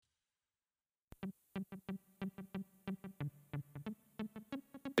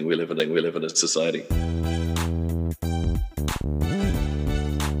We live in a society.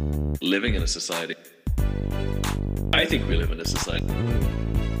 Living in a society. I think we live in a society.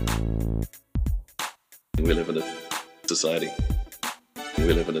 We live in a society.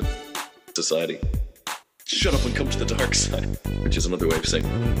 We live in a society. Shut up and come to the dark side, which is another way of saying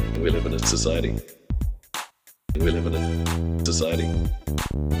we live in a society. We live in a society.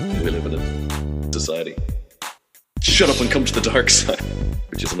 We live in a society. Shut up and come to the dark side,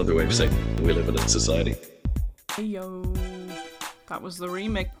 which is another way of saying we live in a society. Hey yo, that was the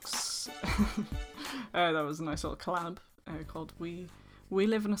remix. That was a nice little collab called We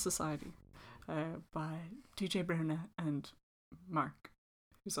Live in a Society by DJ Bruna and Mark,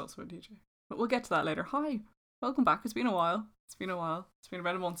 who's also a DJ. But we'll get to that later. Hi, welcome back. It's been a while. It's been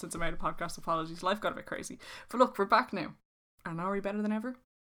about a month since I made a podcast. Apologies. Life got a bit crazy. But look, we're back now. And are we better than ever?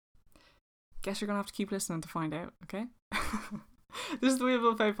 Guess you're going to have to keep listening to find out, okay? This is the We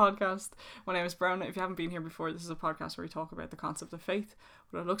Will Faith podcast. My name is Brona. If you haven't been here before, this is a podcast where we talk about the concept of faith,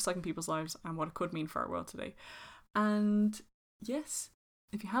 what it looks like in people's lives, and what it could mean for our world today. And yes,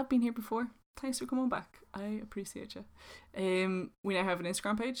 if you have been here before, thanks for coming back. I appreciate you. We now have an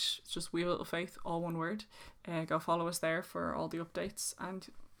Instagram page. It's just We Little Faith, all one word. Go follow us there for all the updates, and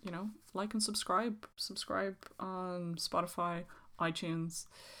like and subscribe. Subscribe on Spotify, iTunes,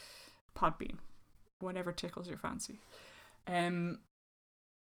 Podbean, whatever tickles your fancy.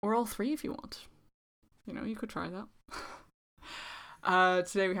 Or all three if you want. You could try that.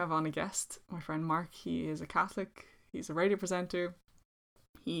 Today we have on a guest, my friend Mark. He is a Catholic. He's a radio presenter.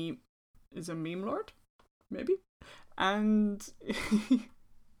 He is a meme lord, maybe, and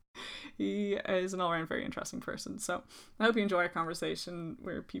he is an all-around very interesting person. So I hope you enjoy our conversation.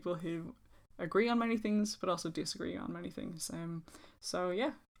 We're people who agree on many things but also disagree on many things. So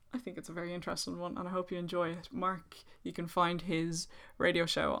yeah, I think it's a very interesting one, and I hope you enjoy it. Mark, you can find his radio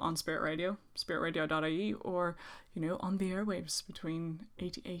show on Spirit Radio, spiritradio.ie, or on the airwaves between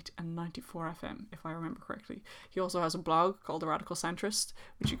 88 and 94 FM, if I remember correctly. He also has a blog called The Radical Centrist,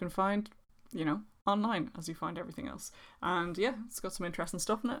 which you can find online, as you find everything else. And yeah, it's got some interesting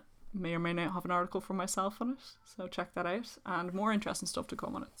stuff in it. May or may not have an article for myself on it, so check that out, and more interesting stuff to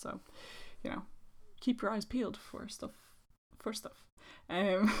come on it. So keep your eyes peeled for stuff.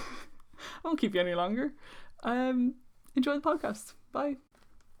 I won't keep you any longer. Enjoy the podcast. Bye.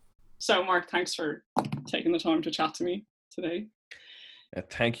 So Mark, thanks for taking the time to chat to me today.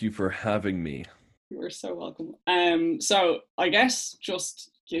 Thank you for having me. You are so welcome. So I guess just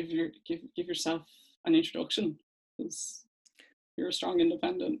give yourself an introduction, because you're a strong,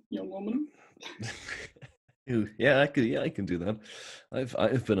 independent young woman. I can do that.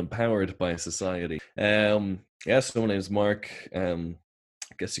 I've been empowered by society. So my name's Mark.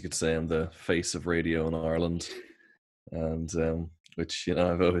 I guess you could say I'm the face of radio in Ireland, and which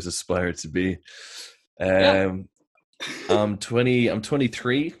I've always aspired to be. I'm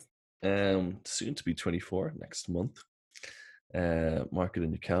 23. Soon to be 24 next month. Mark it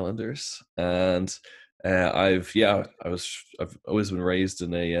in your calendars. And I've always been raised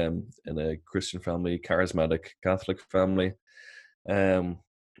in a Christian family, charismatic Catholic family.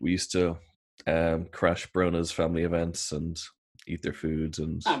 We used to crash Brona's family events and eat their foods,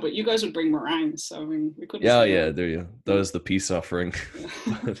 and but you guys would bring meringues, so I mean we couldn't. There you go. That was the peace offering.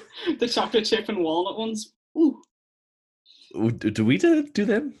 The chocolate chip and walnut ones. Ooh. Do we do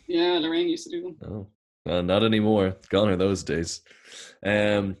them? Yeah, Lorraine used to do them. Oh, not anymore. Gone are those days.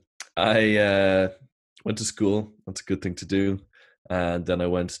 I went to school. That's a good thing to do. And then I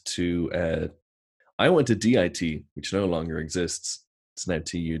went to DIT, which no longer exists. It's now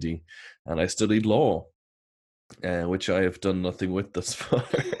TUD, and I studied law, which I have done nothing with thus far,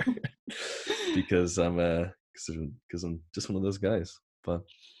 because I'm just one of those guys. But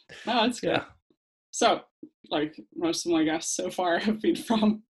that's good. Yeah. So, like most of my guests so far have been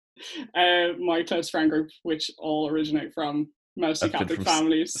from my close friend group, which all originate from mostly Catholic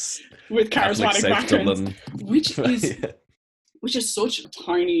families with charismatic backgrounds, which is such a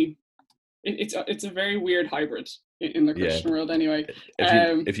tiny. It's a very weird hybrid in the Christian world, anyway.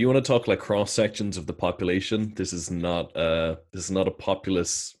 If you want to talk like cross sections of the population, this is not a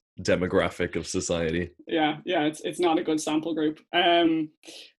populous demographic of society. Yeah, it's not a good sample group.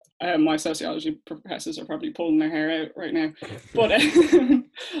 My sociology professors are probably pulling their hair out right now. But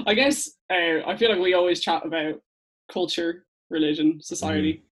I guess I feel like we always chat about culture, religion,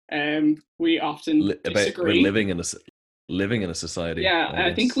 society. We often disagree. We're living in a society. Yeah,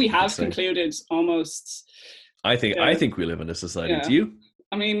 I think we have concluded almost. I think we live in a society. Yeah. Do you?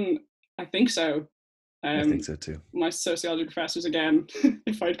 I mean, I think so. I think so too. My sociology professors, again,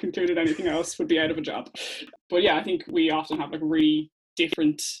 if I'd concluded anything else, would be out of a job. But yeah, I think we often have like really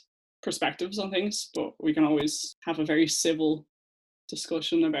different perspectives on things, but we can always have a very civil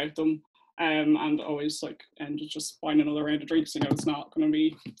discussion about them, and always like end just find another round of drinks. It's not going to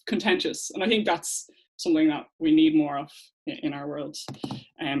be contentious, and I think that's something that we need more of in our world,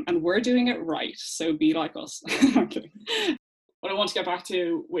 and we're doing it right, so be like us. I'm kidding. What I want to get back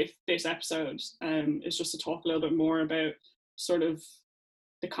to with this episode is just to talk a little bit more about sort of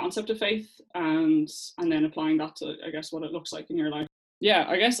the concept of faith, and then applying that to, I guess, what it looks like in your life. Yeah,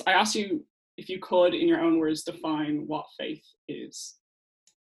 I guess I asked you if you could, in your own words, define what faith is,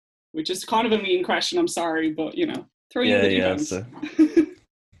 which is kind of a mean question. I'm sorry, but throw you in the deep end. So,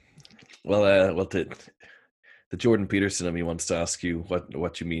 well, the Jordan Peterson of me wants to ask you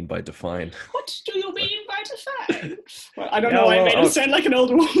what you mean by define. What do you mean by define? Well, I don't know why I made it sound like an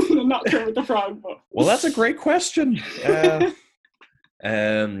old woman and not Kermit the Frog. But well, that's a great question. How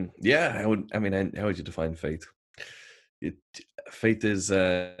would you define faith? Faith is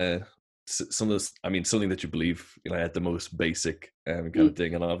something that you believe, at the most basic kind of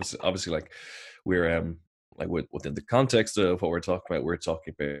thing, and obviously, like we're like within the context of what we're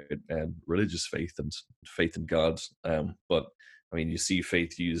talking about religious faith and faith in God. But you see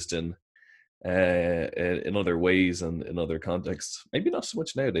faith used in other ways and in other contexts. Maybe not so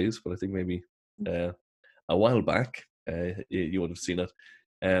much nowadays, but I think maybe a while back you would have seen it.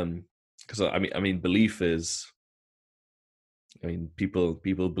 Because belief is.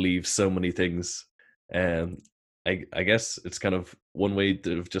 People believe so many things. I guess it's kind of one way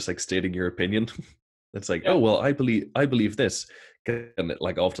of just like stating your opinion. It's like, oh well, I believe this, and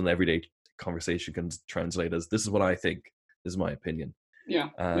like often everyday conversation can translate as this is what I think, this is my opinion.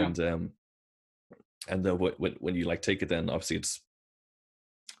 And when you like take it, then obviously it's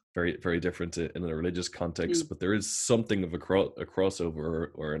very, very different in a religious context, but there is something of a crossover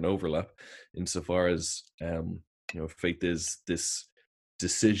or an overlap insofar as faith is this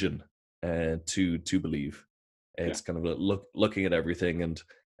decision to believe. It's kind of looking at everything and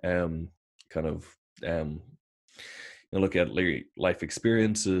look at life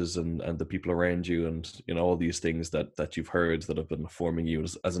experiences and the people around you, and all these things that you've heard that have been forming you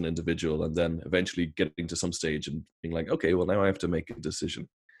as an individual, and then eventually getting to some stage and being like, okay, well now I have to make a decision.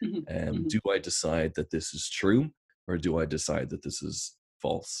 Do I decide that this is true, or do I decide that this is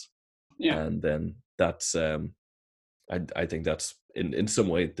false? And then that's I think that's in some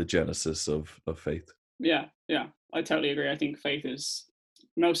way the genesis of faith. Yeah, I totally agree. I think faith is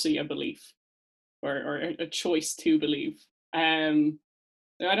mostly a belief or a choice to believe. I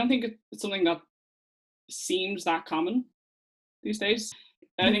don't think it's something that seems that common these days.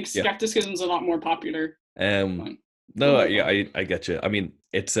 I think skepticism is a lot more popular. No, I get you.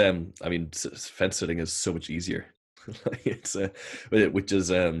 It's fence sitting is so much easier. It's which is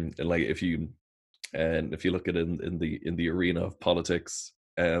like if you look at it in the arena of politics,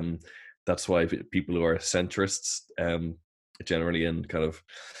 that's why people who are centrists generally in kind of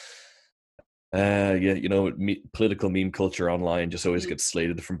political meme culture online just always gets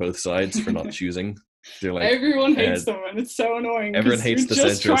slated from both sides for not choosing. They're like, everyone hates them, and it's so annoying. Everyone hates the centrists.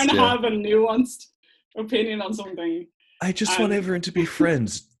 Just trying to have a nuanced opinion on something. I just want everyone to be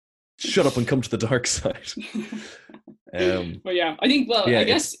friends. Shut up and come to the dark side. But I think, I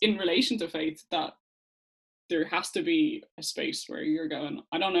guess in relation to faith, that there has to be a space where you're going,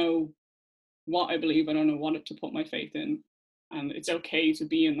 I don't know what I believe, I don't know what to put my faith in, and it's okay to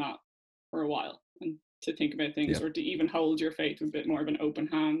be in that for a while and to think about things, or to even hold your faith with a bit more of an open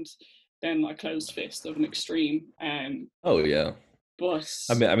hand than a closed fist of an extreme. But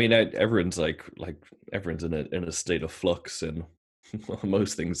everyone's like everyone's in a state of flux in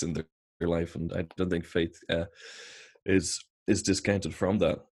most things in their life, and I don't think faith is discounted from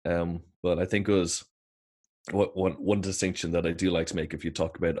that. But I think it was one distinction that I do like to make, if you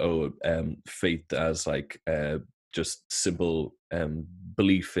talk about faith as like just simple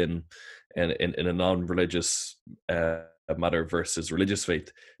belief in a non-religious matter versus religious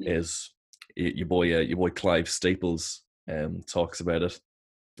faith, is your boy Clive Staples talks about it,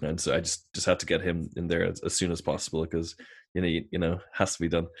 and so I just had to get him in there as soon as possible, because has to be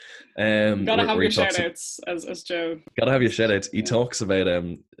done. Gotta have your shout outs as Joe. Gotta have your shout outs. He talks about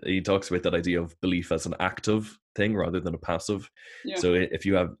that idea of belief as an active thing rather than a passive. So if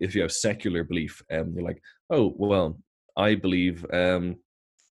you have secular belief, you're like, oh well, I believe the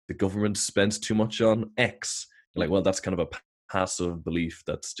government spends too much on X. You're like, well, that's kind of a passive belief.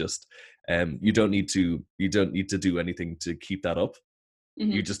 That's just you don't need to do anything to keep that up.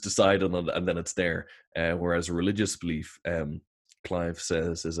 You just decide on it, and then it's there. Whereas a religious belief, Clive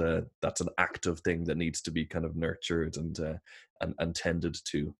says, that's an active thing that needs to be kind of nurtured and tended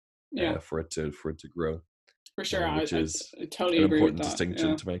to for it to grow. for sure. Which is I totally an agree important with that.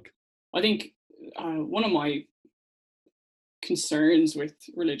 distinction to make. I think one of my concerns with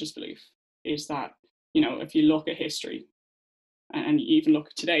religious belief is that, if you look at history and you even look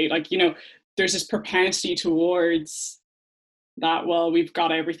at today, like, there's this propensity towards that, well, we've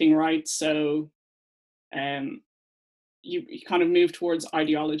got everything right, so you kind of move towards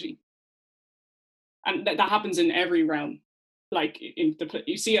ideology. And that happens in every realm. Like,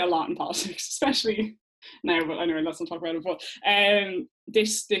 you see it a lot in politics, especially now, but anyway, let's not talk about it. But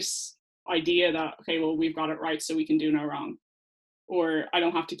this idea that, okay, well, we've got it right, so we can do no wrong. Or I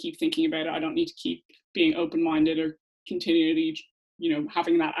don't have to keep thinking about it. I don't need to keep being open-minded or continually,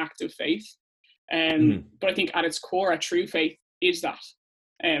 having that active faith. But I think at its core, a true faith is that.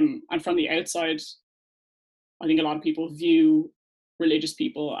 And from the outside, I think a lot of people view religious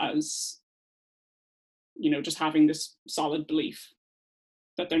people as, just having this solid belief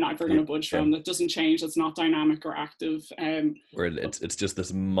that they're not ever going to budge from, that doesn't change, that's not dynamic or active. Where it's just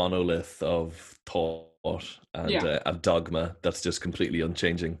this monolith of thought and a dogma that's just completely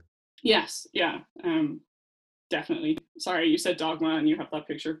unchanging. Yes, yeah, definitely. Sorry, you said dogma and you have that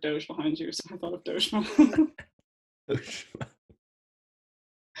picture of Doge behind you, so I thought of Doge-ma.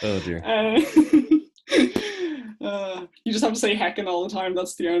 Oh dear. You just have to say heckin' all the time.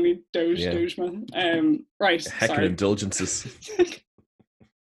 That's the only Doge-ma. Right. Heckin' indulgences.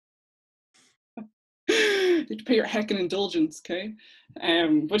 You have to pay your heckin' indulgence, okay?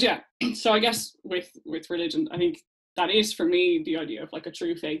 But yeah, so I guess with religion, I think that is, for me, the idea of like a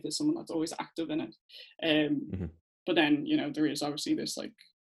true faith is someone that's always active in it. But then, there is obviously this like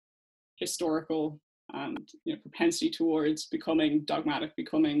historical and propensity towards becoming dogmatic,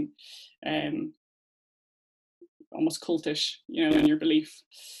 becoming almost cultish, in your belief.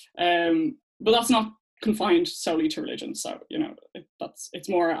 But that's not confined solely to religion. So, it's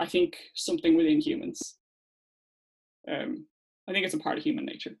more, I think, something within humans. I think it's a part of human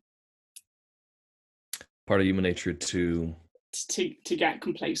nature. Part of human nature to get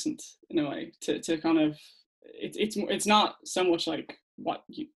complacent in a way, to kind of, it's not so much like what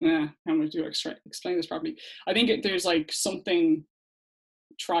you, how am I to explain this properly? I think there's like something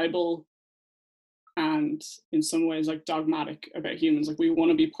tribal and in some ways like dogmatic about humans. Like, we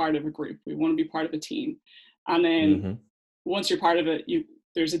want to be part of a group, we want to be part of a team, and then once you're part of it,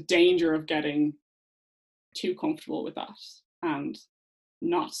 there's a danger of getting too comfortable with that and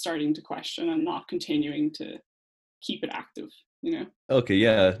not starting to question and not continuing to keep it active, Okay,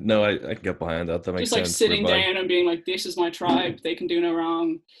 yeah, no, I can get behind that. That makes just like sense. sitting down and being like, this is my tribe, they can do no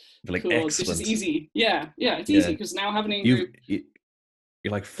wrong, like, cool, excellent. This is easy. It's easy because now having a group,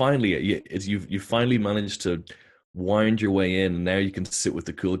 you're like, finally, you've finally managed to wind your way in, and now you can sit with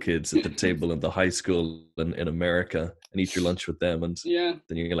the cool kids at the table in the high school in America and eat your lunch with them, and then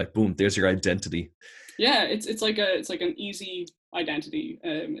you're like, boom, there's your identity. It's like an easy identity,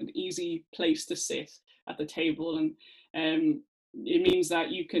 an easy place to sit at the table, and it means that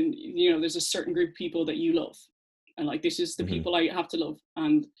you can, there's a certain group of people that you love, and like, this is the people I have to love,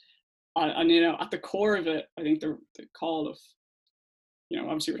 and at the core of it, I think the call of,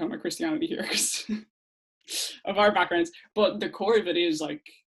 obviously we're talking about Christianity here because of our backgrounds, but the core of it is like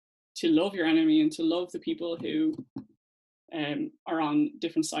to love your enemy and to love the people who are on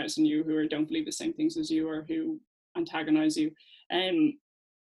different sides than you, who don't believe the same things as you or who antagonize you.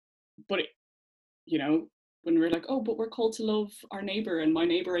 But when we're like, oh, but we're called to love our neighbor, and my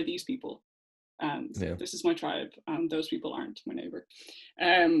neighbor are these people, and this is my tribe, and those people aren't my neighbor.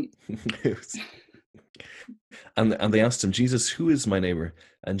 And they asked him, Jesus, who is my neighbor?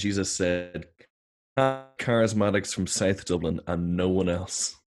 And Jesus said, charismatics from South Dublin and no one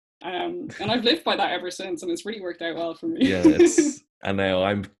else. And I've lived by that ever since, and it's really worked out well for me. And now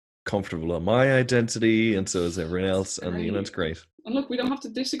I'm comfortable on my identity, and so is everyone else, and it's great. And look, we don't have to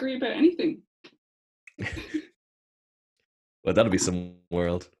disagree about anything. Well, that'll be some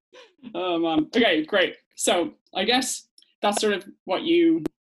world. Oh man. Okay, great. So I guess that's sort of what you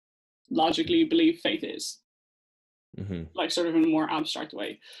logically believe faith is, like sort of in a more abstract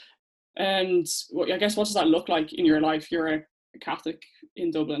way. And I guess, what does that look like in your life? You're a Catholic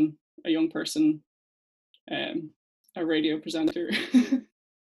in Dublin, a young person, a radio presenter.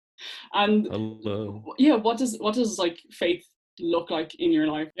 And hello. What does like faith look like in your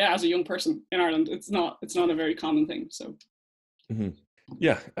life? As a young person in Ireland, it's not a very common thing. So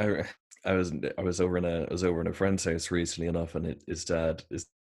I was over in a friend's house recently enough, and his dad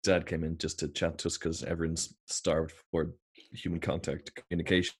came in just to chat to us because everyone's starved for human contact,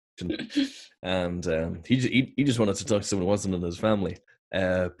 communication, and he just wanted to talk to someone who wasn't in his family.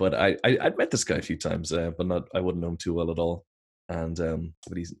 But I'd met this guy a few times, but I wouldn't know him too well at all. And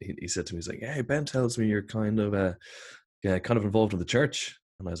but he said to me, he's like, "Hey, Ben tells me you're kind of involved in the church."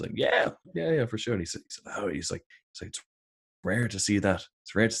 And I was like, "Yeah, for sure." And he said, "Oh, it's rare to see that.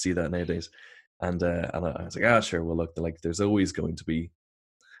 It's rare to see that nowadays." And I was like, "Ah, sure. Well, look, like there's always going to be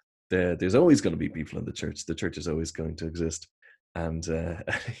people in the church. The church is always going to exist." And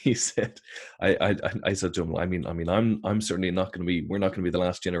he said, I said to him, I'm certainly not going to be. We're not going to be the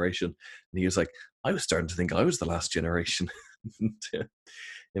last generation. And he was like, "I was starting to think I was the last generation."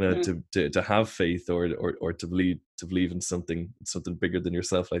 to, to have faith or to believe in something bigger than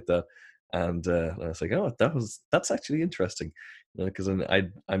yourself like that. And I was like, "Oh, that's actually interesting," because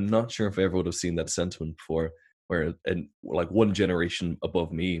I'm not sure if I ever would have seen that sentiment before, where like one generation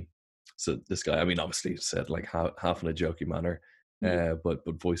above me. So this guy, I mean, obviously said like half in a jokey manner, but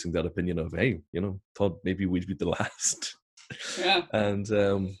voicing that opinion of, hey, thought maybe we'd be the last. Yeah. And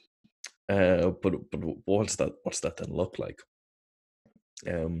but what's that then look like?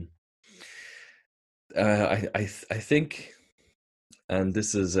 I think, and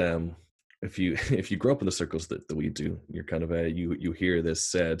this is if you grow up in the circles that we do, you're kind of you hear this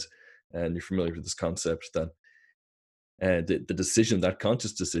said, and you're familiar with this concept that the decision, that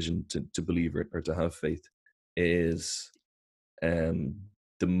conscious decision to believe or to have faith, is the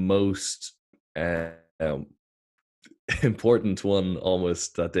most um, important one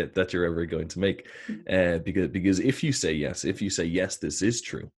almost that you're ever going to make, because if you say yes, this is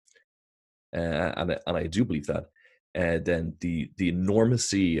true, and I do believe that, then the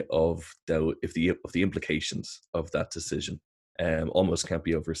enormity of the implications of that decision almost can't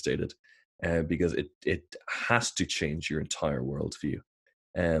be overstated, because it has to change your entire worldview.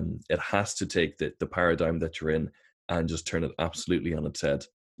 It has to take the paradigm that you're in and just turn it absolutely on its head,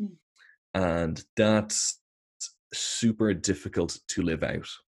 and that's super difficult to live out.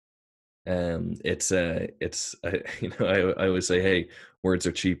 It's I always say, hey, words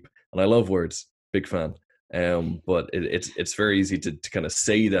are cheap, and I love words, big fan. But it's very easy to kind of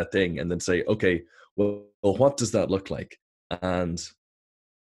say that thing and then say, okay, well, what does that look like? And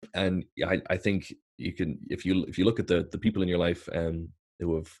I think you can, if you look at the people in your life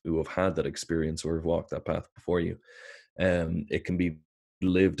who have had that experience or have walked that path before you, it can be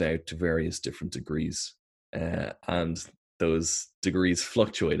lived out to various different degrees, and those degrees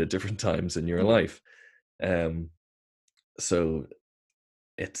fluctuate at different times in your life. So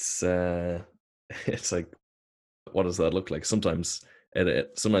it's it's like, what does that look like? Sometimes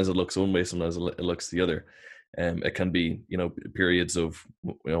sometimes it looks one way, sometimes it looks the other. It can be, periods of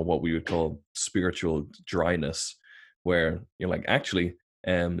what we would call spiritual dryness, where you're like, actually,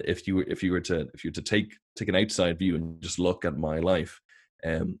 if you were to take an outside view and just look at my life,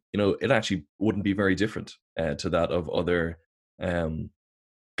 it actually wouldn't be very different to that of other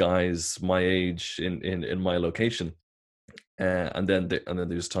guys my age in my location. And then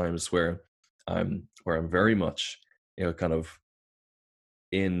there's times where I'm very much, kind of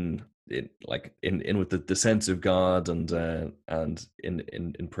in like in with the sense of God, and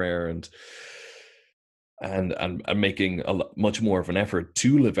in prayer, and making much more of an effort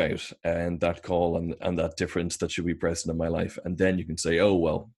to live out and that call and that difference that should be present in my life. And then you can say, oh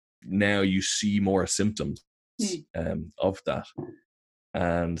well, now you see more symptoms of that.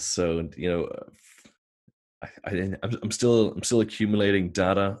 And so, I'm still accumulating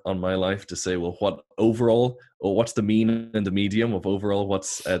data on my life to say, well, what overall, or what's the mean and the medium of overall,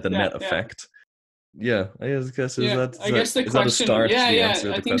 what's the net effect? Yeah, I guess the question, that a start to the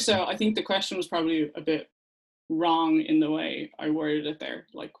answer? I think question? So. I think the question was probably a bit wrong in the way I worded it there.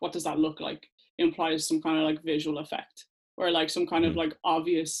 Like, what does that look like? It implies some kind of like visual effect, or like some kind of like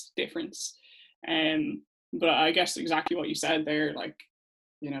obvious difference. But I guess exactly what you said there, like,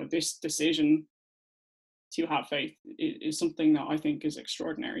 this decision to have faith is something that I think is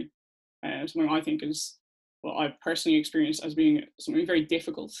extraordinary. Something I think is, well, I've personally experienced as being something very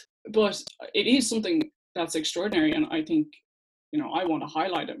difficult. But it is something that's extraordinary, and I think, I want to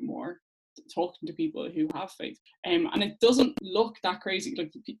highlight it more, talking to people who have faith. And it doesn't look that crazy.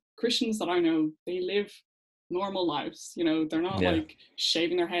 Like the Christians that I know, they live normal lives. They're not like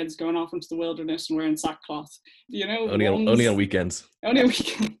shaving their heads, going off into the wilderness and wearing sackcloth. Only on weekends. Only on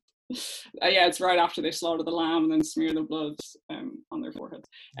weekends. Yeah, it's right after they slaughter the lamb and then smear the blood on their foreheads.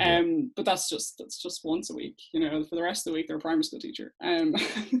 But that's just once a week. For the rest of the week, they're a primary school teacher. But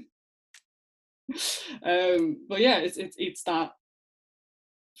yeah, it's that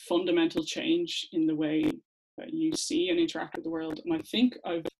fundamental change in the way that you see and interact with the world. And I think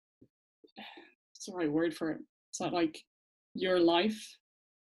what's the right word for it? It's that, like, your life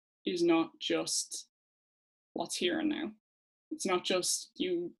is not just what's here and now. It's not just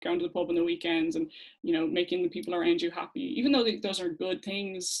you going to the pub on the weekends and, you know, making the people around you happy, even though those are good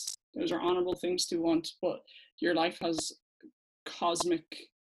things, those are honorable things to want, but your life has cosmic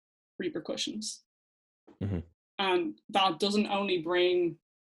repercussions. Mm-hmm. And that doesn't only bring,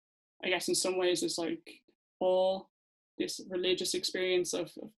 I guess in some ways, it's like all this religious experience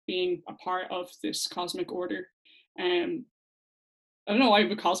of being a part of this cosmic order. I don't know why,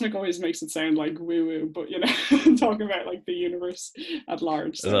 but cosmic always makes it sound like woo woo, but you know, talking about like the universe at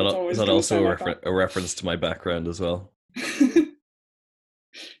large. So it's always is that going to also sound like that. a reference to my background as well?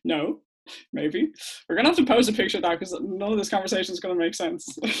 No, maybe. We're going to have to pose a picture of that because none of this conversation is going to make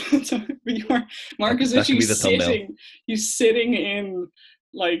sense. Mark is literally sitting, he's sitting in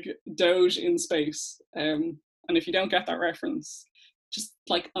like Doge in space. And if you don't get that reference, just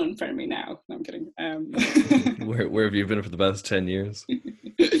like unfriend me now. No, I'm kidding. Where have you been for the past 10 years?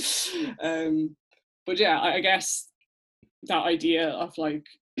 But yeah, I guess that idea of like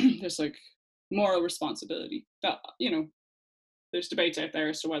there's like moral responsibility that, you know, there's debates out there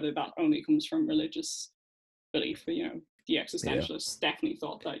as to whether that only comes from religious belief. You know, the existentialists definitely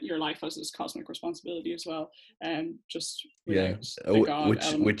thought that your life has this cosmic responsibility as well, and just without the God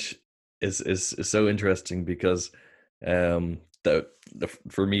element. Which is so interesting because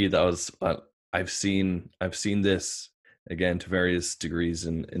for me that was I've seen this again to various degrees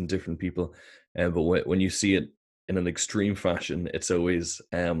in different people, but when you see it in an extreme fashion, it's always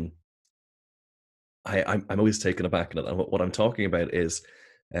I'm always taken aback. And what I'm talking about is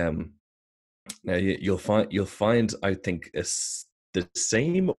now you'll find I think the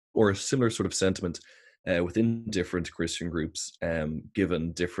same or a similar sort of sentiment within different Christian groups,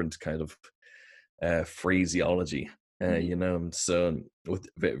 given different kind of phraseology, you know. So with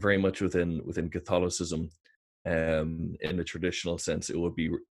very much within Catholicism, in a traditional sense, it would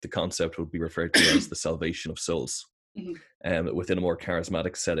be the concept would be referred to as the salvation of souls. Mm-hmm. Within a more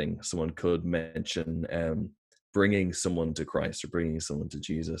charismatic setting, someone could mention bringing someone to Christ or bringing someone to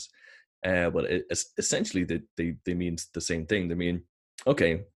Jesus. But essentially they mean the same thing. They mean,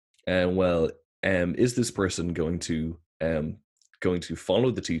 okay, well, is this person going to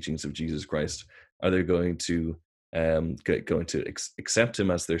follow the teachings of Jesus Christ? Are they going to accept him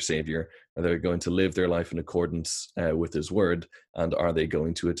as their savior? Are they going to live their life in accordance with his word? And are they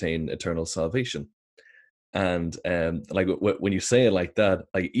going to attain eternal salvation? And like when you say it like that,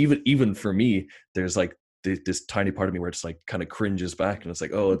 like even for me, there's like this tiny part of me where it's like kind of cringes back, and it's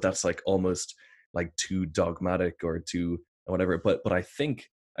like, oh, that's like almost like too dogmatic or too whatever. But I think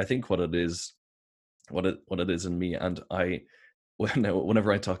what it is in me, and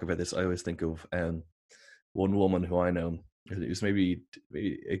whenever I talk about this, I always think of one woman who I know who's maybe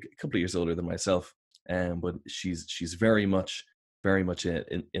a couple of years older than myself, but she's very much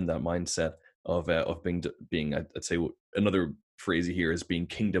in that mindset of being I'd say another phrase here is being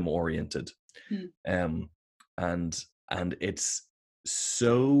kingdom oriented. And it's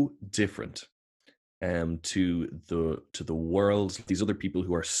so different to the world, these other people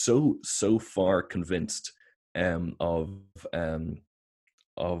who are so far convinced of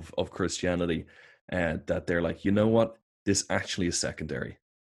Christianity, that they're like, you know what, this actually is secondary.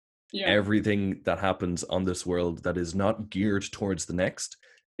 Everything that happens on this world that is not geared towards the next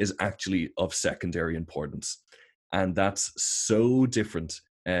is actually of secondary importance. And that's so different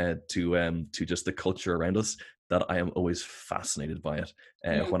to just the culture around us that I am always fascinated by it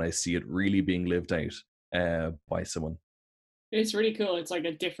when I see it really being lived out by someone. It's really cool. It's like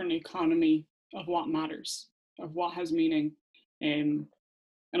a different economy of what matters, of what has meaning. And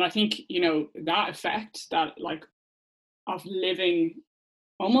I think, you know, that effect, that like of living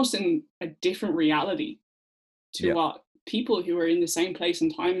almost in a different reality to what people who are in the same place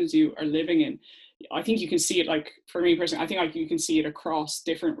and time as you are living in. I think you can see it, like for me personally, I think like you can see it across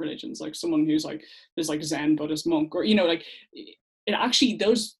different religions, like someone who's like this like Zen Buddhist monk, or, you know, like it actually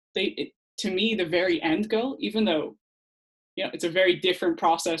to me, the very end goal, even though, you know, it's a very different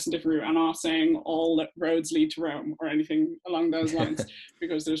process and different route. I'm not saying all roads lead to Rome or anything along those lines,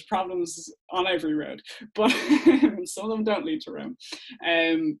 because there's problems on every road, but some of them don't lead to Rome.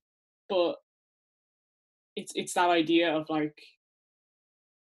 But it's that idea of like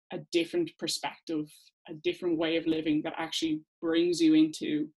a different perspective, a different way of living that actually brings you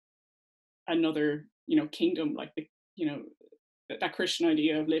into another, you know, kingdom, like the, you know, that Christian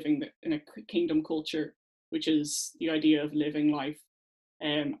idea of living in a kingdom culture, which is the idea of living life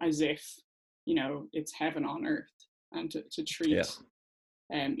as if, you know, it's heaven on earth, and to treat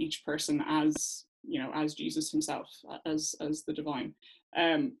each person as, you know, as Jesus himself, as the divine,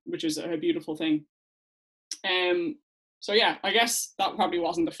 which is a beautiful thing. So yeah, I guess that probably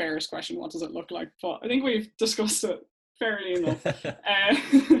wasn't the fairest question, what does it look like? But I think we've discussed it fairly enough.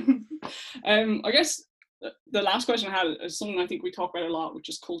 I guess the last question I had is something I think we talk about a lot, which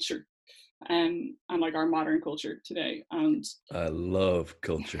is culture, and like our modern culture today. And I love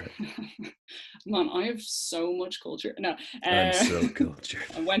culture. Man, I have so much culture. No, I'm so cultured.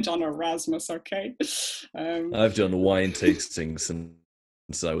 I went on Erasmus. Okay, I've done wine tasting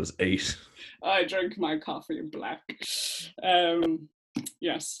since I was 8. I drink my coffee black.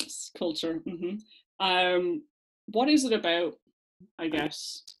 Yes, culture. What is it about? I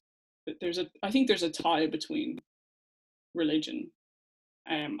guess I think there's a tie between religion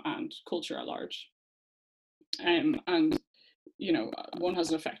and culture at large, and you know, one has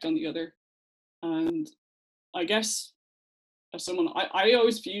an effect on the other. And I guess as someone, I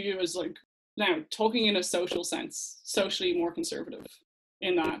always view you as like, now talking in a social sense, socially more conservative,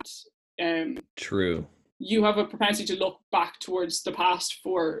 in that True. you have a propensity to look back towards the past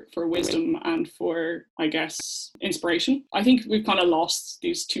for wisdom and for, I guess, inspiration. I think we've kind of lost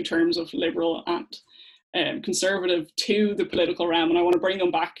these two terms of liberal and conservative to the political realm, and I want to bring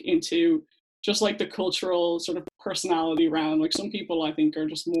them back into just like the cultural sort of personality realm. Like some people I think are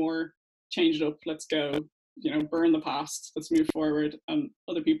just more change it up, let's go, you know, burn the past, let's move forward, and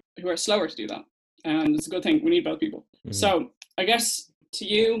other people who are slower to do that. And it's a good thing, we need both people. So I guess to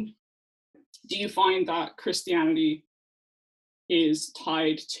you, do you find that Christianity is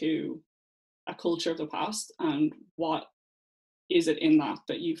tied to a culture of the past, and what is it in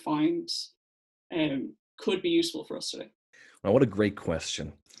that you find could be useful for us today? Well, what a great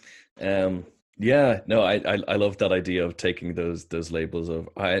question. Yeah, no, I love that idea of taking those labels of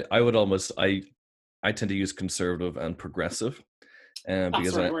I would almost I tend to use conservative and progressive.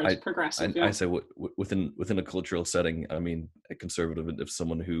 Because the right word, progressive. I say within a cultural setting, I mean, a conservative is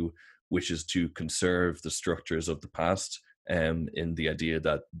someone who wishes to conserve the structures of the past, in the idea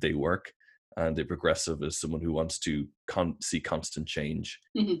that they work, and a progressive is someone who wants to see constant change,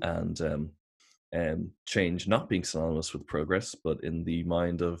 and change not being synonymous with progress, but in the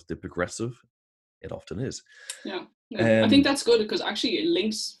mind of the progressive, it often is. Yeah. I think that's good, because actually it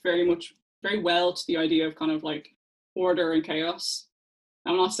links very well to the idea of kind of like order and chaos.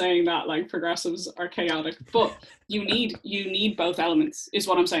 I'm not saying that like progressives are chaotic, but you need both elements, is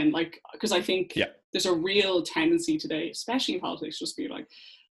what I'm saying. Like, because I think there's a real tendency today, especially in politics, just be like,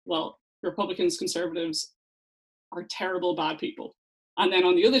 well, Republicans, conservatives are terrible, bad people, and then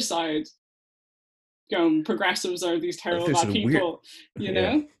on the other side, progressives are these terrible, bad people. You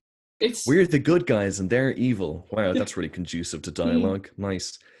know, we're the good guys and they're evil. Wow, that's really conducive to dialogue.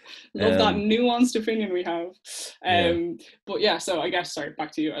 Nice. Love that nuanced opinion we have. But yeah, so I guess, sorry,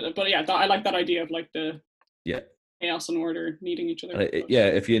 back to you. But yeah, I like that idea of like the chaos and order needing each other.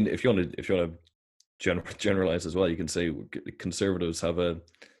 If you want to generalize as well, you can say conservatives have a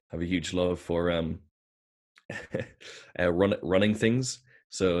huge love for running things.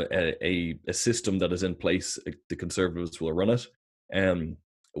 So a system that is in place, the conservatives will run it.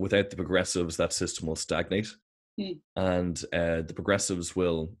 Without the progressives, that system will stagnate. And the progressives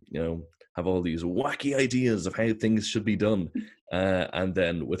will, have all these wacky ideas of how things should be done, and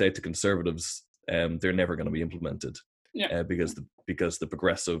then without the conservatives, they're never going to be implemented. Because the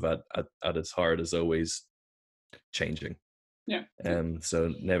progressive at its heart is always changing.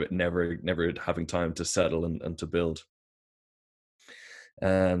 So never having time to settle and to build.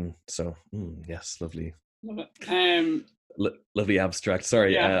 So yes, lovely. Love it. Lovely abstract.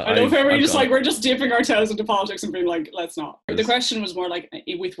 Sorry. I know we're just dipping our toes into politics and being like, let's not. The question was more like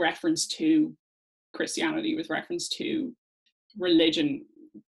with reference to Christianity, with reference to religion.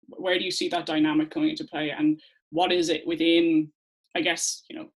 Where do you see that dynamic coming into play, and what is it within? I guess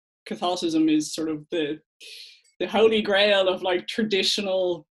Catholicism is sort of the holy grail of like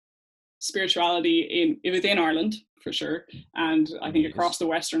traditional spirituality within Ireland, for sure, and I think across the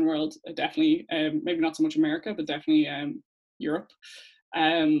Western world, definitely, maybe not so much America, but definitely Europe.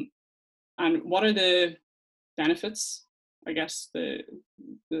 And what are the benefits? I guess the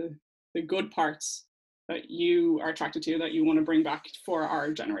good parts that you are attracted to, that you want to bring back for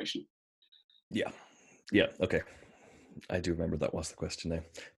our generation. Yeah. Okay, I do remember that was the question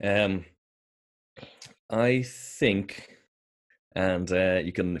now. I think. And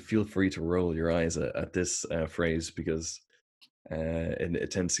you can feel free to roll your eyes at this phrase, because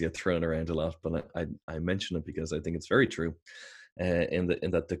it tends to get thrown around a lot. But I mention it because I think it's very true. In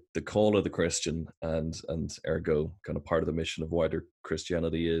that the call of the Christian and ergo kind of part of the mission of wider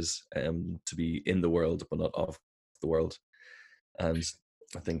Christianity is to be in the world but not of the world. And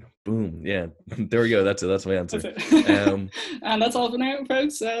I think, boom, yeah, there we go. That's it. That's my answer. That's it. And that's all for now,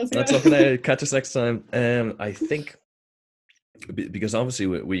 folks. That's all for now. Catch us next time. I think. Because obviously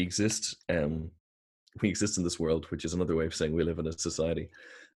we exist exist in this world, which is another way of saying we live in a society,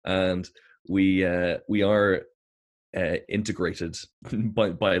 and we are integrated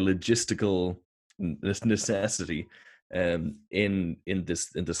by logistical necessity in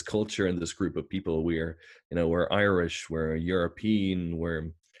this culture, in this group of people. We're Irish, we're European,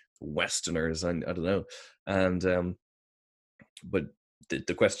 we're Westerners, I don't know. And but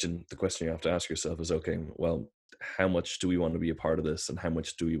the question you have to ask yourself is, okay, well, how much do we want to be a part of this, and how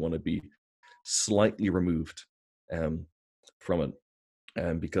much do we want to be slightly removed from it?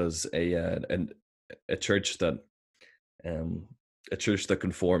 Because a church that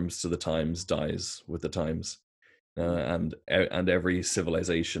conforms to the times dies with the times, and every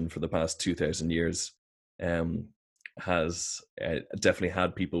civilization for the past 2,000 years has definitely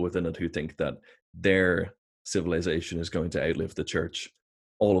had people within it who think that their civilization is going to outlive the church.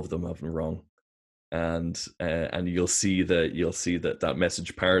 All of them have been wrong, and you'll see that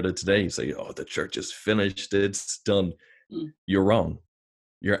message parroted today. You say, "Oh, the church is finished; it's done." You're wrong.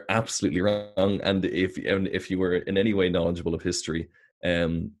 You're absolutely wrong. And if you were in any way knowledgeable of history,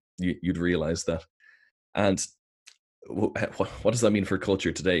 you'd realize that. And what does that mean for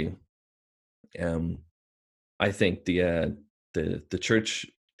culture today? I think the church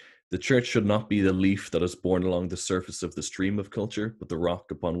should not be the leaf that is borne along the surface of the stream of culture, but the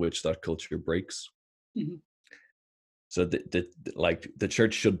rock upon which that culture breaks. Mm-hmm. So the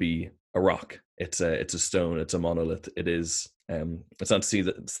church should be a rock. It's a stone. It's a monolith. It is. It's not to see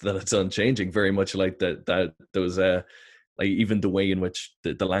that it's unchanging. Very much like those like even the way in which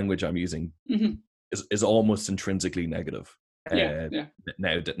the language I'm using mm-hmm. is almost intrinsically negative.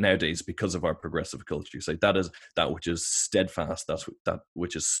 Nowadays, because of our progressive culture, you say that is that which is steadfast. That's that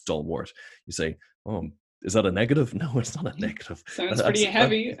which is stalwart. You say, oh, is that a negative? No, it's not a negative. Sounds pretty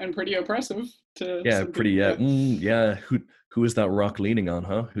heavy and pretty oppressive to pretty people. Who is that rock leaning on,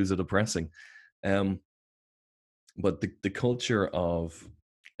 huh? Who's it oppressing? But the culture of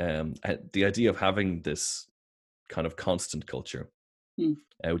the idea of having this kind of constant culture,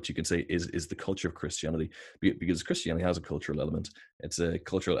 which you can say is the culture of Christianity, because Christianity has a cultural element. It's a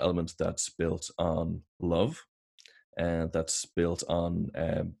cultural element that's built on love, and that's built on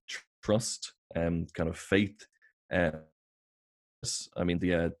trust and kind of faith. I mean,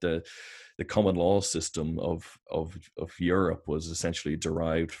 the common law system of Europe was essentially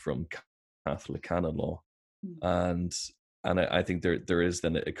derived from Catholic canon law, and I think there is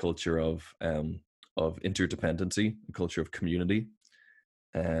then a culture of interdependency, a culture of community,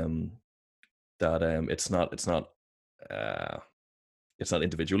 that it's not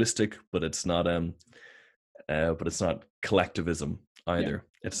individualistic, but it's not collectivism either.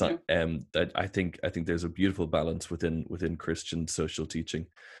 It's not. That I think there's a beautiful balance within Christian social teaching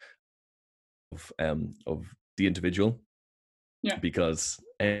of the individual. Yeah. Because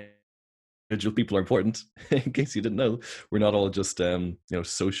individual people are important. In case you didn't know, we're not all just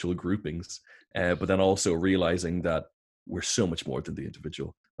social groupings. But then also realizing that we're so much more than the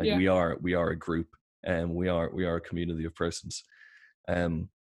individual. Like we are a group, and we are a community of persons. And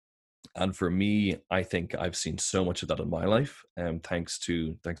for me, I think I've seen so much of that in my life, thanks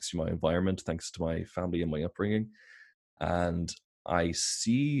to my environment, thanks to my family and my upbringing. And I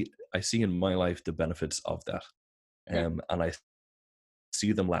see in my life the benefits of that. And I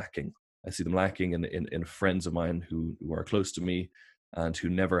see them lacking. I see them lacking in friends of mine who are close to me and who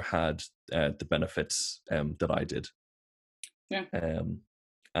never had the benefits that I did. Yeah.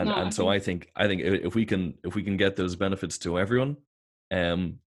 So I think if we can get those benefits to everyone,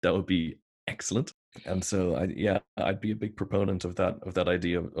 that would be excellent. And so I'd be a big proponent of that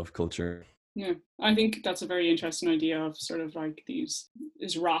idea of culture. Yeah, I think that's a very interesting idea of sort of like is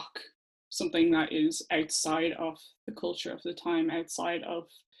rock something that is outside of the culture of the time, outside of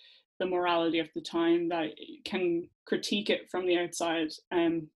the morality of the time, that can critique it from the outside,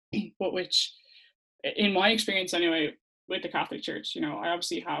 but which, in my experience anyway, with the Catholic Church, I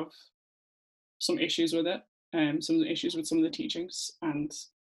obviously have some issues with it, some issues with some of the teachings,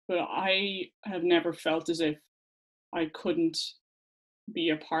 but I have never felt as if I couldn't be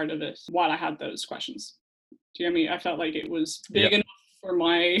a part of it while I had those questions. Do you know what I mean? I felt like it was big enough for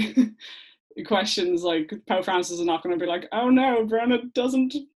my questions. Like Pope Francis is not going to be like, oh no, Brenna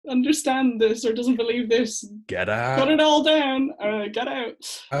doesn't understand this or doesn't believe this. Get out. Put it all down. Get out.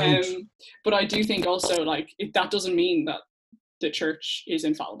 But I do think also that doesn't mean that the church is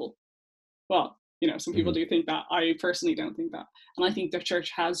infallible. Well, some people do think that. I personally don't think that. And I think the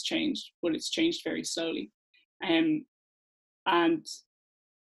church has changed, but it's changed very slowly. And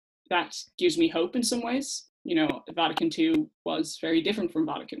that gives me hope in some ways. Vatican II was very different from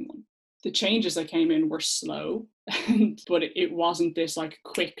Vatican I. the changes that came in were slow, but it wasn't this like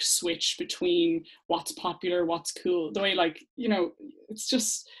quick switch between what's popular, what's cool. The way, like, you know, it's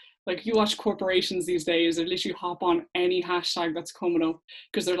just like you watch corporations these days, they literally hop on any hashtag that's coming up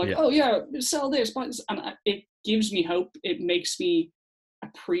because they're like, oh yeah, sell this, buy this. And it gives me hope. It makes me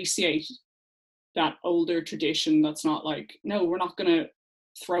appreciate that older tradition that's not like, no, we're not going to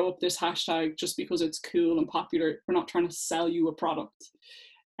throw up this hashtag just because it's cool and popular. We're not trying to sell you a product.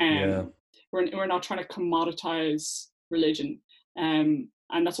 We're not trying to commoditize religion. And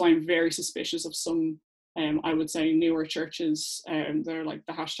that's why I'm very suspicious of some, I would say, newer churches. They're like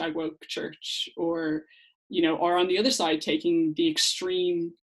the hashtag woke church, or, you know, or on the other side, taking the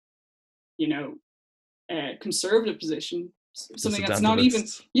extreme, you know, conservative position, something that's not even,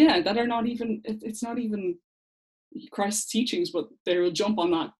 that are not even, it's not even Christ's teachings, but they will jump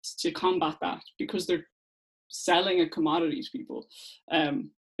on that to combat that because they're selling a commodity to people.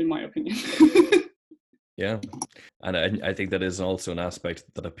 In my opinion. Yeah, and I think that is also an aspect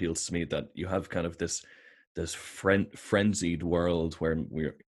that appeals to me, that you have kind of this frenzied world where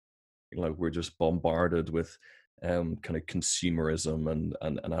we're just bombarded with kind of consumerism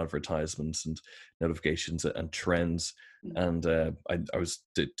and advertisements and notifications and trends. And I was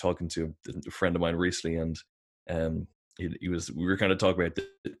talking to a friend of mine recently, and we were kind of talking about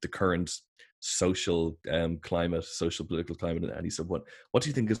the current social climate, social political climate, and he said, what do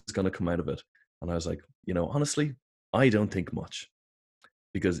you think is going to come out of it? And I was like, you know, honestly, I don't think much,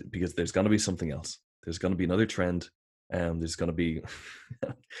 because there's going to be something else. There's going to be another trend, and there's going to be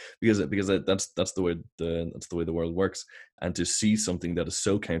because that's the way the world works. And to see something that is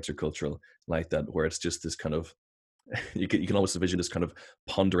so countercultural like that, where it's just this kind of you can almost envision this kind of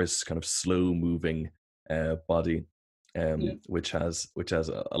ponderous, kind of slow moving body, which has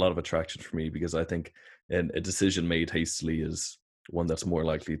a lot of attraction for me, because I think a decision made hastily is one that's more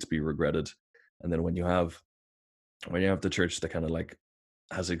likely to be regretted. And then when you have the church that kind of like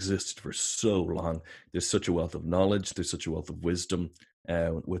has existed for so long, there's such a wealth of knowledge, there's such a wealth of wisdom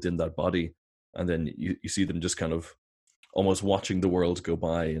within that body, and then you see them just kind of almost watching the world go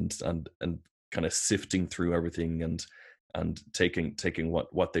by and kind of sifting through everything and taking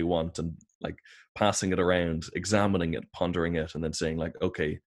what they want and like passing it around, examining it, pondering it, and then saying like,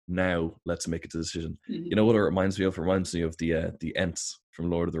 okay, now let's make a decision. You know what it reminds me of? It reminds me of the Ents from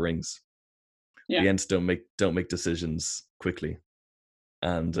Lord of the Rings. The Ents don't make decisions quickly,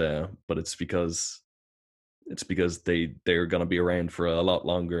 and but it's because they're going to be around for a lot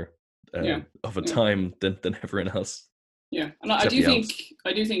longer of a time than everyone else. Yeah, and I do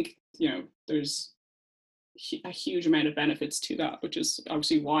think you know, there's a huge amount of benefits to that, which is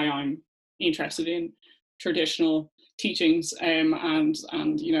obviously why I'm interested in traditional teachings, and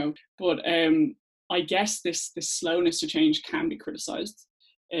you know, but I guess this slowness to change can be criticized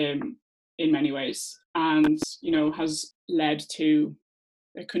in many ways, and you know, has led to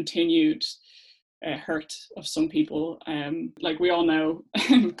a continued hurt of some people. Like we all know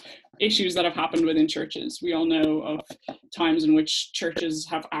issues that have happened within churches. We all know of times in which churches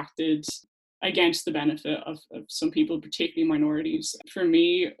have acted against the benefit of some people, particularly minorities. For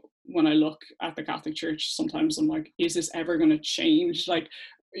me, when I look at the Catholic Church, sometimes I'm like, is this ever going to change? Like,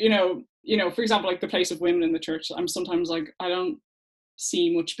 you know, for example, like the place of women in the church, I'm sometimes like, I don't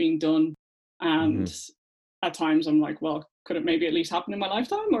see much being done. And at times I'm like, well, could it maybe at least happen in my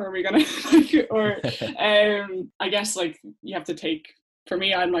lifetime, or are we gonna like, or I guess like you have to take, for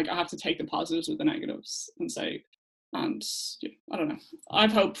me, I'm like, I have to take the positives with the negatives and say, and I don't know,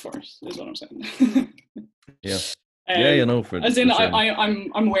 I've hope for it, is what I'm saying. You know, as in sure.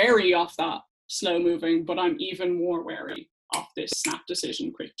 I'm wary of that slow moving, but I'm even more wary of this snap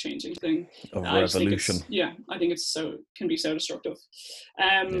decision, quick changing thing of revolution. I think it's can be so destructive.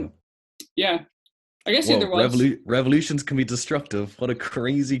 I guess there was revolutions can be destructive. What a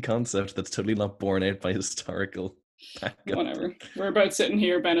crazy concept that's totally not borne out by historical backup. Whatever. We're about sitting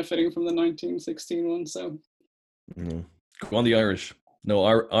here benefiting from the 1916 one, so. Go on the Irish. No,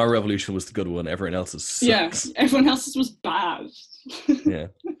 our revolution was the good one. Everyone else's sucks. Yeah, everyone else's was bad. Yeah.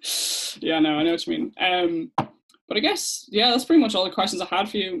 Yeah, no, I know what you mean. But I guess, that's pretty much all the questions I had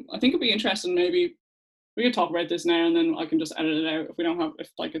for you. I think it'd be interesting, maybe we could talk about this now and then I can just edit it out if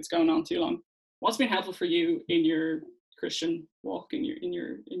like it's going on too long. What's been helpful for you in your Christian walk, in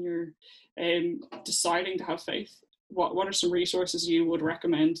your deciding to have faith? What are some resources you would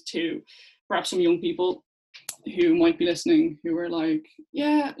recommend to perhaps some young people who might be listening, who are like,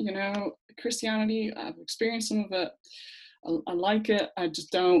 Christianity, I've experienced some of it, I like it, I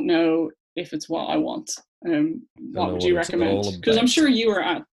just don't know if it's what I want. What would you recommend? Because I'm sure you were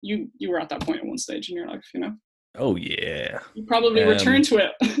at that point at one stage in your life, you know. Oh yeah. You probably returned to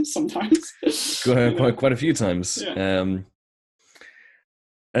it. sometimes. Quite a few times. Yeah.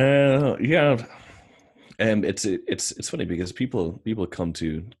 It's funny because people come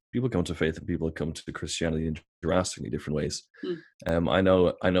to faith, and people come to Christianity in drastically different ways. I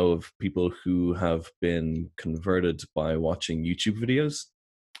know of people who have been converted by watching YouTube videos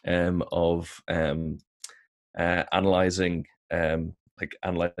of analyzing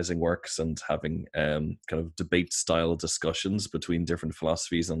works and having kind of debate style discussions between different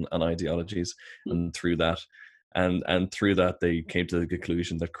philosophies and ideologies, and through that they came to the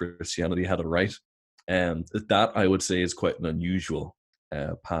conclusion that Christianity had it right. That I would say is quite an unusual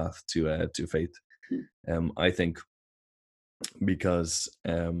path to faith. I think because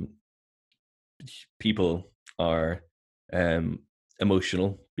people are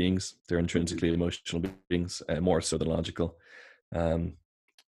emotional beings. They're intrinsically emotional beings, more so than logical, and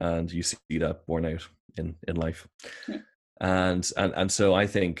you see that borne out in life. And so I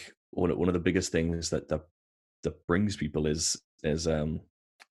think one of the biggest things that brings people is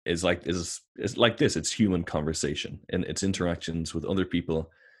like this. It's human conversation, and it's interactions with other people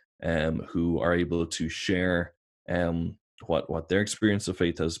who are able to share what their experience of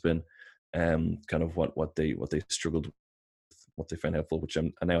faith has been, kind of what they struggled with, what they find helpful. Which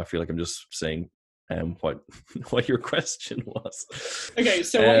now I feel like I'm just saying what your question was. Okay,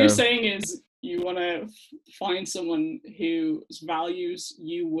 so what you're saying is you want to find someone whose values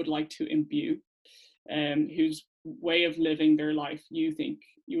you would like to imbue, whose way of living their life you think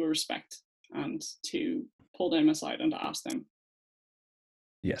you will respect, and to pull them aside and to ask them.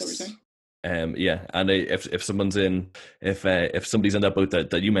 Yes. Yeah, and if someone's if somebody's in that boat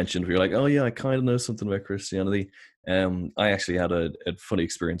that you mentioned, where you're like, oh yeah, I kind of know something about Christianity. I actually had a funny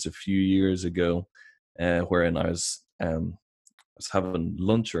experience a few years ago, wherein I was having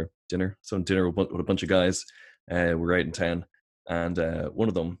lunch or dinner, with a bunch of guys. We're out in town, and one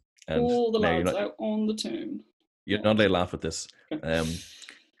of them, and all the lads out on the town. You're not allowed to laugh at this,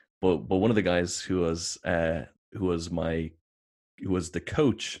 but one of the guys who was the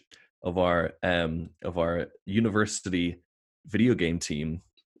coach of our university video game team,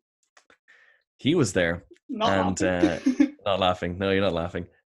 he was there. Not laughing. No, you're not laughing.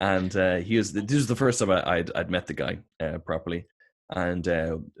 And this was the first time I'd met the guy properly, and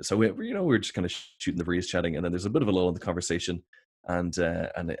so we're just kind of shooting the breeze, chatting, and then there's a bit of a lull in the conversation, and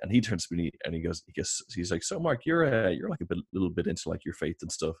he turns to me and he's like, so Mark, you're like a little bit into like your faith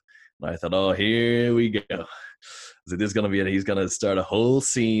and stuff. And I thought, oh, here we go. So this is gonna be it. He's gonna start a whole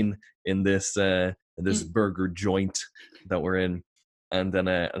scene in this burger joint that we're in, and then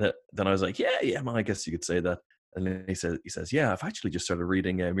I was like, yeah, man, I guess you could say that. And then he says, yeah, I've actually just started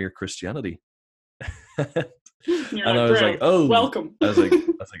reading Mere Christianity. And I was like, oh, welcome. I was like,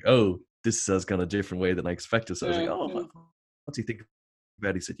 oh, this has gone a different way than I expected. So I was like, oh, what do you think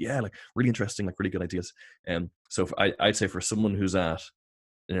about it? He said, yeah, like really interesting, like really good ideas. So I'd say for someone who's at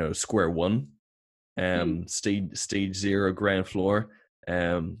square one, stage 0, ground floor,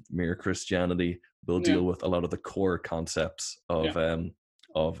 Mere Christianity will deal with a lot of the core concepts of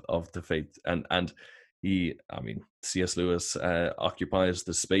the faith, and C.S. Lewis occupies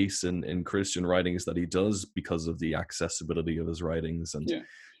the space in Christian writings that he does because of the accessibility of his writings. And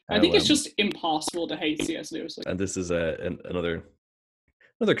I think it's just impossible to hate C.S. Lewis. And this is another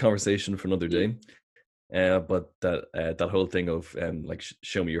conversation for another day. But that whole thing of like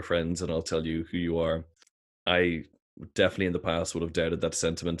show me your friends and I'll tell you who you are, I definitely in the past would have doubted that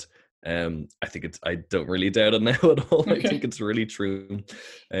sentiment. I don't really doubt it now at all. Okay. I think it's really true,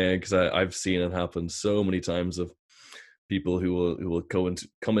 because I've seen it happen so many times of people who will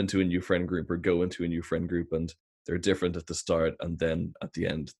come into a new friend group or go into a new friend group, and they're different at the start, and then at the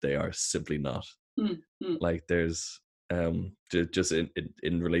end they are simply not. Like there's just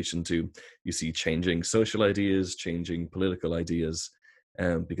in relation to, you see changing social ideas, changing political ideas,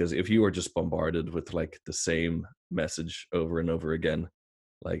 because if you are just bombarded with like the same message over and over again,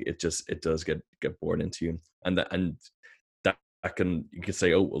 like it does get born into you, and that you can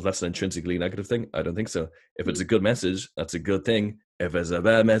say, oh well, that's an intrinsically negative thing. I don't think so. If it's a good message, that's a good thing. If it's a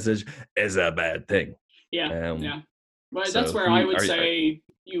bad message, it's a bad thing. Well, so that's where I would say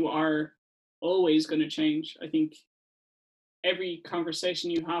you are always going to change. I think every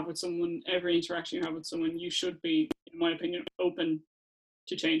conversation you have with someone, every interaction you have with someone, you should be, in my opinion, open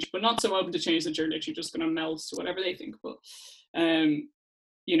to change, but not so open to change that you're literally just going to meld to whatever they think. But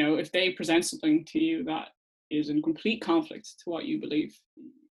if they present something to you that is in complete conflict to what you believe,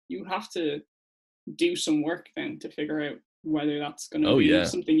 you have to do some work then to figure out whether that's going to be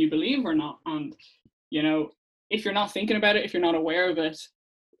something you believe or not. And if you're not thinking about it, if you're not aware of it,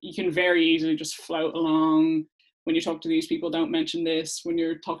 you can very easily just float along when you talk to these people, don't mention this. When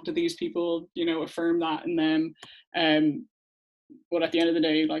you're talking to these people, you know, affirm that in them. But at the end of the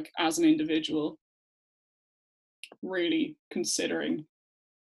day, like as an individual, really considering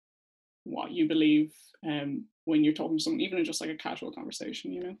what you believe when you're talking to someone, even in just like a casual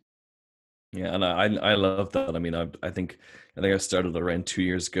conversation, you know. Yeah, and I love that. I mean, I think I started around 2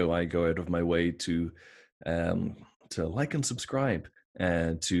 years ago. I go out of my way to like and subscribe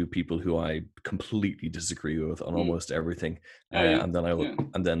to people who I completely disagree with on almost everything, and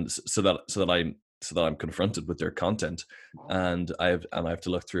then so that I'm confronted with their content, and I have to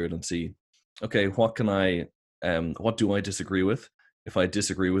look through it and see, okay, what do I disagree with? If I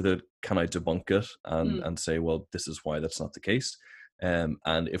disagree with it, can I debunk it and say, well, this is why that's not the case? And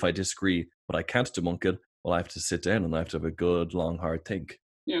if I disagree, but I can't debunk it, well, I have to sit down and I have to have a good, long, hard think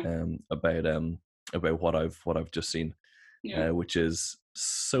about what I've just seen, which is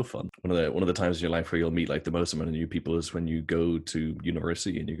so fun. One of the times in your life where you'll meet like the most amount of new people is when you go to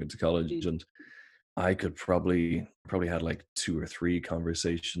university and you go to college. And I could probably had like 2 or 3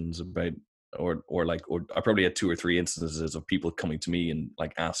 conversations about. Or I probably had 2 or 3 instances of people coming to me and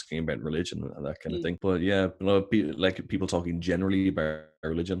like asking about religion and that kind of thing. But yeah, like people talking generally about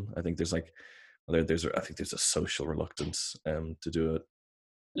religion. I think there's a social reluctance to do it.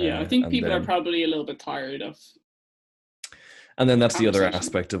 Yeah, I think people are probably a little bit tired of. And then that's the other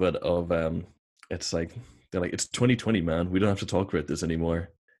aspect of it. Of it's like they're like, it's 2020, man. We don't have to talk about this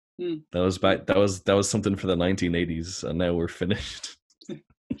anymore. That was something for the 1980s, and now we're finished.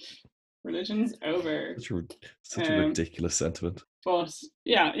 Religion's over. Such a ridiculous sentiment. But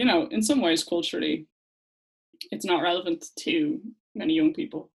yeah, you know, in some ways, culturally, it's not relevant to many young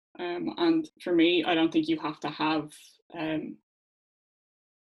people. And for me, I don't think you have to have,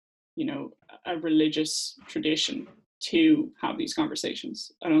 you know, a religious tradition to have these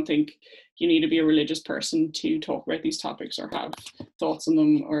conversations. I don't think you need to be a religious person to talk about these topics or have thoughts on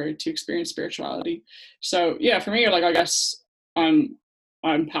them or to experience spirituality. So yeah, for me, like, I guess I'm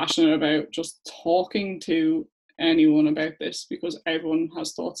passionate about just talking to anyone about this because everyone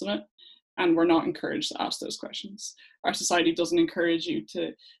has thoughts on it, and we're not encouraged to ask those questions. Our society doesn't encourage you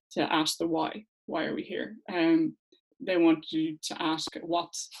to ask the why. Why are we here? They want you to ask,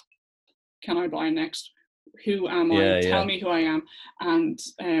 what can I buy next? Who am I? Tell me who I am. And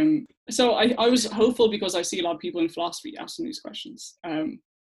so I was hopeful because I see a lot of people in philosophy asking these questions.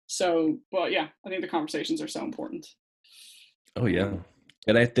 But yeah, I think the conversations are so important. Oh yeah.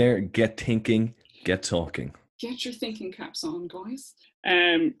 Get out there, get thinking, get talking. Get your thinking caps on, guys.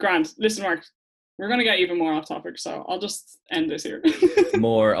 Grant, listen, Mark, we're going to get even more off topic, so I'll just end this here.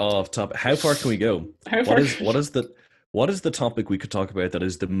 More off topic. How far can we go? What is the topic we could talk about that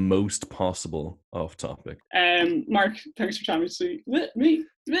is the most possible off topic? Mark, thanks for chatting to me.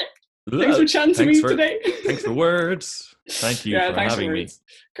 Thanks for chatting to me today. Thanks for words. Thank you for having me.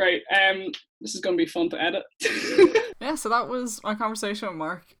 Great. This is going to be fun to edit. Yeah, so that was my conversation with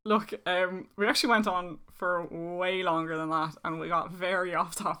Mark. Look, we actually went on for way longer than that, and we got very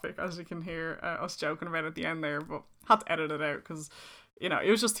off topic, as you can hear us joking about at the end there, but had to edit it out because, you know, it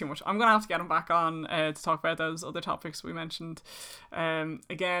was just too much. I'm going to have to get him back on to talk about those other topics we mentioned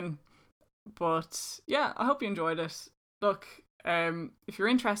again. But yeah, I hope you enjoyed it. Look, if you're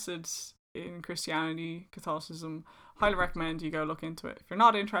interested in Christianity, Catholicism, highly recommend you go look into it. If you're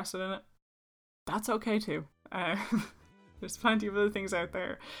not interested in it, that's okay too. There's plenty of other things out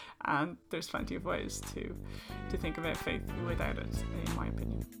there, and there's plenty of ways to think about faith without it, in my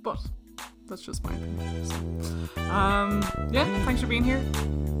opinion. But that's just my opinion. So, yeah, thanks for being here.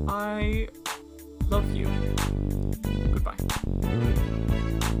 I love you. Goodbye.